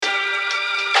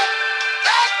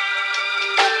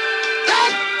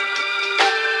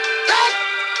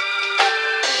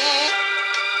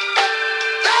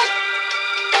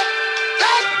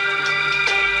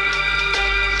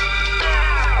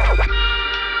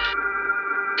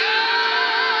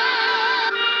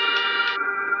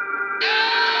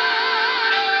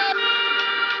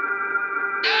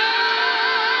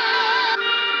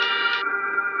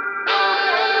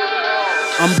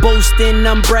I'm boasting,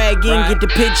 I'm bragging, get the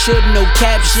picture, no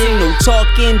caption, no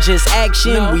talking, just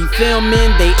action. We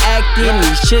filming, they acting.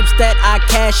 These chips that I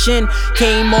cash in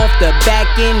came off the back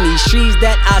end. These trees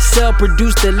that I sell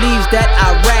produce the leaves that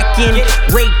I rackin',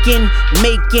 raking,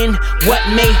 making what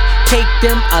may take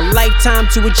them a lifetime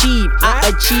to achieve. I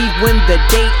achieve when the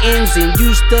day ends and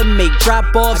used to make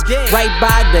drop-offs right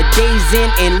by the days in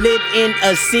and live in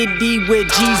a city where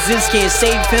Jesus can't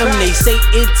save him. They say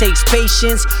it takes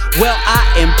patience. Well, I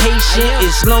am patient.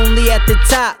 It's lonely at the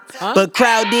top, but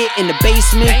crowded in the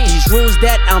basement. These rules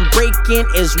that I'm breaking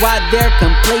is why they're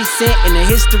complacent in the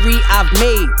history I've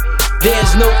made.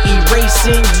 There's no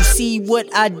erasing. You see what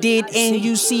I did and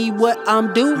you see what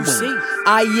I'm doing.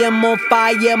 I am on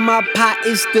fire, my pot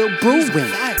is still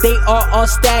brewing. They are all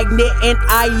stagnant and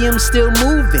I am still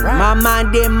moving. My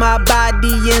mind and my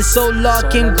body and soul are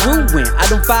congruent. I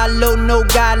don't follow no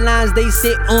guidelines, they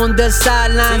sit on the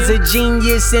sidelines. A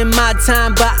genius in my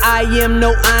time, but I am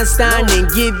no Einstein. And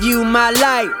give you my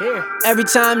light. Every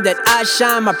time that I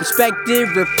shine, my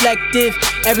perspective reflective.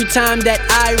 Every time that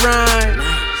I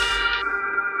rhyme.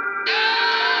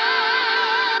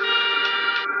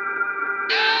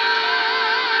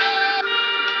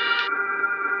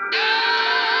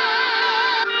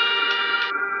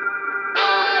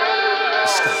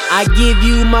 I give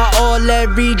you my all,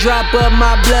 every drop of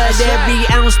my blood. Every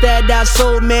ounce that I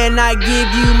sold, man, I give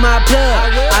you my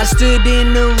plug. I stood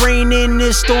in the rain, in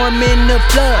the storm, in the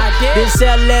flood. They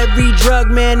sell every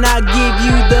drug, man, I give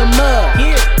you the mug.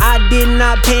 I did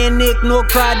not panic, nor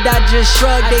cried, I just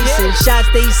shrugged. They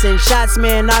send shots,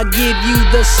 man, I give you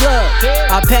the slug.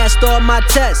 I passed all my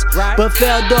tests, but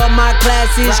failed all my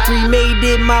classes.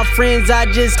 Cremated my friends,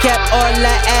 I just kept all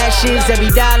the ashes.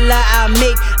 Every dollar I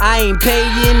make, I ain't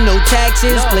paying no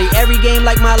taxes. Play every game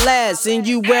like my last, and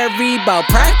you worry about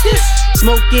practice?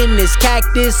 Smoking this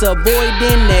cactus,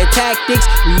 avoiding their tactics,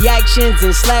 reactions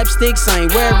and slapsticks. I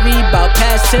ain't worried about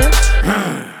past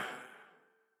tense.